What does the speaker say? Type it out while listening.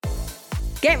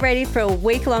Get ready for a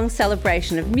week-long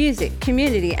celebration of music,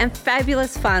 community and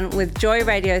fabulous fun with Joy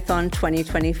Radiothon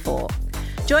 2024.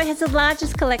 Joy has the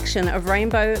largest collection of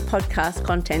rainbow podcast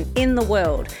content in the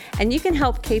world, and you can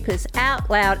help keep us out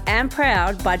loud and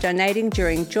proud by donating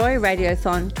during Joy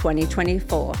Radiothon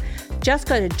 2024. Just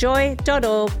go to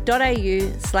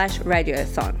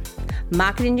joy.org.au/radiothon.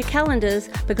 Mark it in your calendars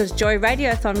because Joy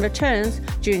Radiothon returns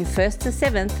June 1st to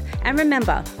 7th, and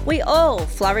remember, we all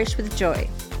flourish with joy.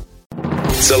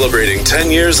 Celebrating 10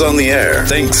 years on the air,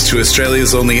 thanks to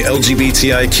Australia's only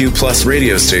LGBTIQ plus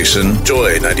radio station,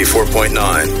 Joy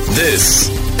 94.9. This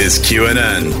is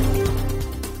QNN.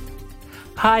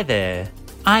 Hi there,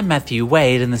 I'm Matthew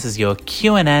Wade and this is your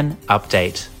QNN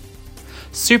update.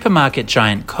 Supermarket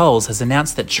giant Coles has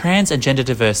announced that trans and gender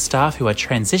diverse staff who are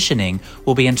transitioning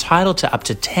will be entitled to up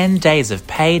to 10 days of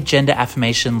paid gender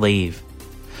affirmation leave.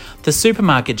 The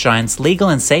supermarket giant's legal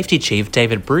and safety chief,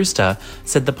 David Brewster,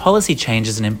 said the policy change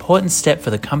is an important step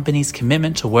for the company's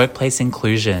commitment to workplace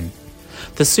inclusion.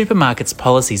 The supermarket's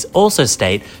policies also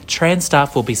state trans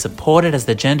staff will be supported as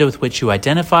the gender with which you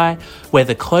identify, wear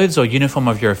the clothes or uniform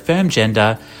of your affirmed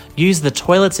gender, use the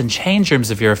toilets and change rooms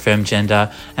of your affirmed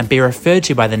gender, and be referred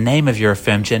to by the name of your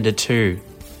affirmed gender too.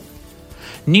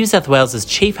 New South Wales'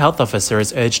 Chief Health Officer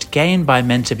has urged gay and bi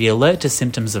men to be alert to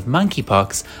symptoms of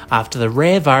monkeypox after the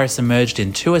rare virus emerged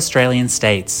in 2 Australian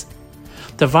states.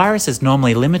 The virus is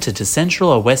normally limited to Central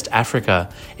or West Africa.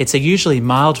 It's a usually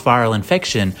mild viral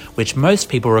infection which most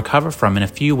people recover from in a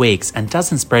few weeks and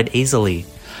doesn't spread easily.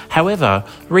 However,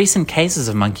 recent cases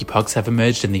of monkeypox have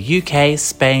emerged in the UK,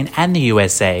 Spain and the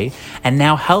USA, and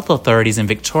now health authorities in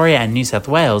Victoria and New South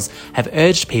Wales have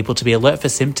urged people to be alert for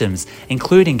symptoms,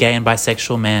 including gay and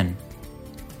bisexual men.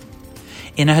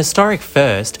 In a historic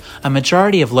first, a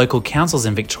majority of local councils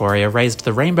in Victoria raised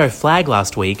the rainbow flag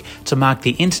last week to mark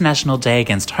the International Day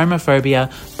Against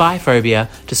Homophobia, Biphobia,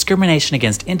 Discrimination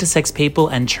Against Intersex People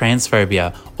and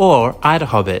Transphobia, or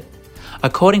IDAHOBIT.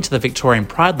 According to the Victorian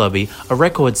Pride Lobby, a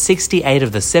record 68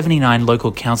 of the 79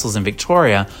 local councils in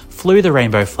Victoria flew the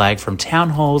rainbow flag from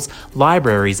town halls,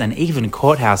 libraries and even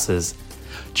courthouses.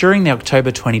 During the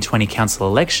October 2020 council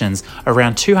elections,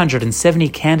 around 270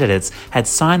 candidates had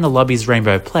signed the lobby's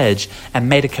Rainbow Pledge and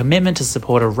made a commitment to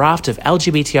support a raft of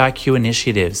LGBTIQ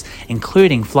initiatives,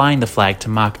 including flying the flag to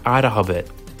mark IDAHOBIT.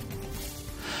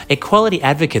 Equality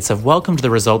advocates have welcomed the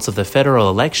results of the federal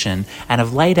election and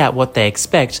have laid out what they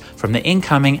expect from the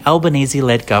incoming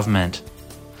Albanese-led government.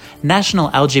 National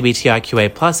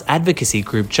LGBTIQA+ advocacy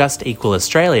group Just Equal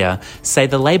Australia say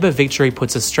the Labor victory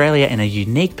puts Australia in a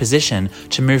unique position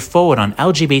to move forward on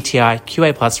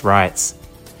LGBTIQA+ rights.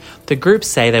 The groups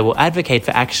say they will advocate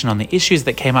for action on the issues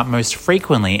that came up most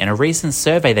frequently in a recent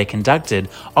survey they conducted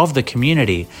of the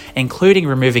community, including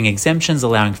removing exemptions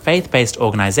allowing faith-based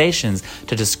organisations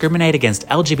to discriminate against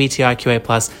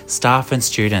LGBTIQA+ staff and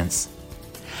students.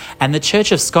 And the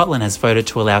Church of Scotland has voted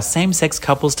to allow same-sex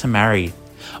couples to marry.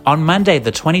 On Monday,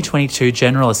 the 2022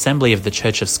 General Assembly of the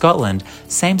Church of Scotland,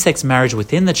 same-sex marriage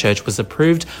within the church was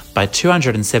approved by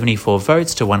 274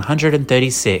 votes to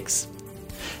 136.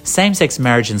 Same-sex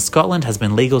marriage in Scotland has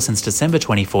been legal since December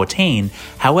 2014.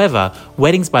 However,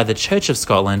 weddings by the Church of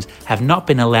Scotland have not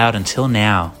been allowed until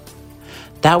now.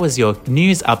 That was your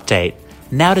news update.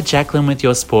 Now to Jacqueline with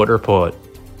your sport report.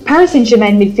 Paris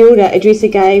Saint-Germain midfielder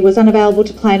Idrissa Gueye was unavailable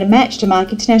to play in a match to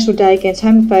mark International Day Against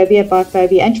Homophobia,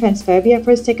 Biphobia and Transphobia for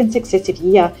a second successive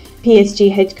year. PSG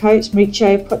head coach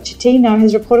Mauricio Pochettino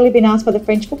has reportedly been asked by the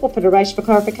French Football Federation for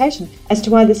clarification as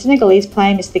to why the Senegalese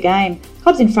player missed the game.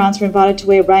 Clubs in France were invited to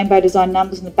wear rainbow-designed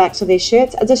numbers on the backs of their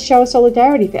shirts as a show of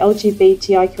solidarity for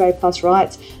LGBTIQA+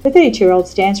 rights. The 32-year-old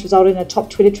stance resulted in a top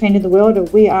Twitter trend in the world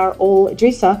of We Are All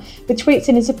Idrissa, with tweets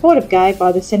in support of Gueye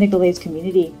by the Senegalese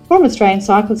community. Former Australian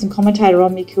cyclist and commentator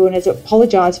Ron McEwen has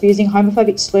apologised for using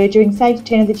homophobic slur during stage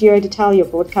 10 of the Giro d'Italia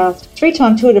broadcast.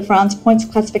 Three-time Tour de France points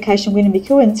classification winner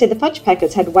McEwen said the fudge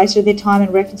packets had wasted their time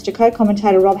in reference to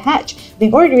co-commentator Rob Hatch,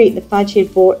 having already eaten the fudge he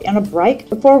had bought on a break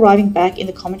before arriving back in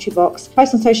the commentary box.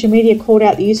 Posts on social media called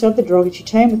out the use of the derogatory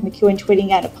term, with McEwen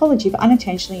tweeting out an apology for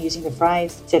unintentionally using the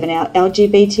phrase. 7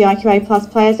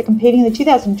 LGBTIQA+ players are competing in the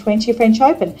 2020 French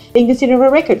Open, being considered a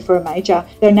record for a major.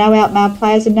 There are no out male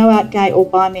players and no out gay or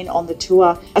bi men on the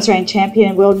tour. Australian champion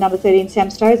and world number 13 Sam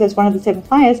Stosur is one of the 7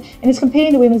 players and is competing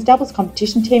in the women's doubles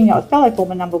competition, teaming up with fellow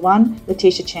former number 1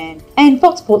 Letitia Chan. And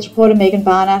Fox Sports Sports reporter Megan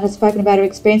Barnard has spoken about her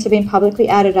experience of being publicly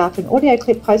outed after an audio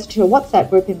clip posted to a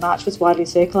WhatsApp group in March was widely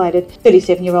circulated.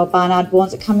 37-year-old Barnard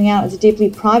warns that coming out is a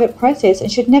deeply private process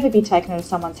and should never be taken out of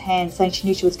someone's hands, saying she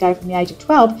knew she was gay from the age of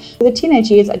 12, but the teenage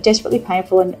years are desperately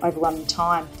painful and overwhelming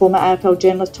time. Former AFL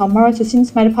journalist Tom Morris has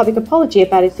since made a public apology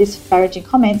about his disparaging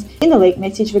comments in the leaked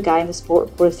message regarding the sport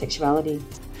reporter's sexuality.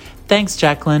 Thanks,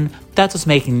 Jacqueline. That's what's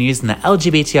making news in the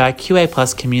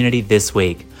LGBTIQA+ community this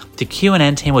week. The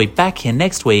QNN team will be back here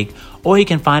next week, or you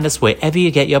can find us wherever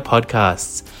you get your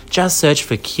podcasts. Just search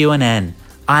for QNN.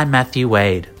 I'm Matthew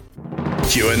Wade.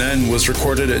 QNN was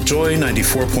recorded at Joy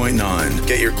 94.9.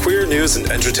 Get your queer news and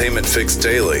entertainment fix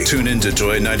daily. Tune in to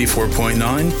Joy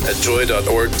 94.9 at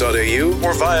joy.org.au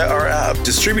or via our app.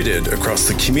 Distributed across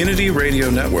the Community Radio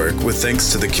Network with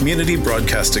thanks to the Community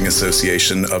Broadcasting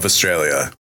Association of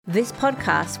Australia. This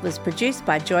podcast was produced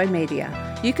by Joy Media.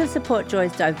 You can support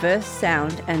Joy's diverse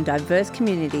sound and diverse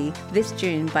community this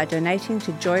June by donating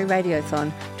to Joy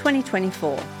Radiothon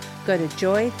 2024. Go to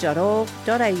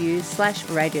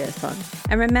joy.org.au/radiothon.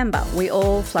 And remember, we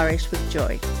all flourish with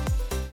joy.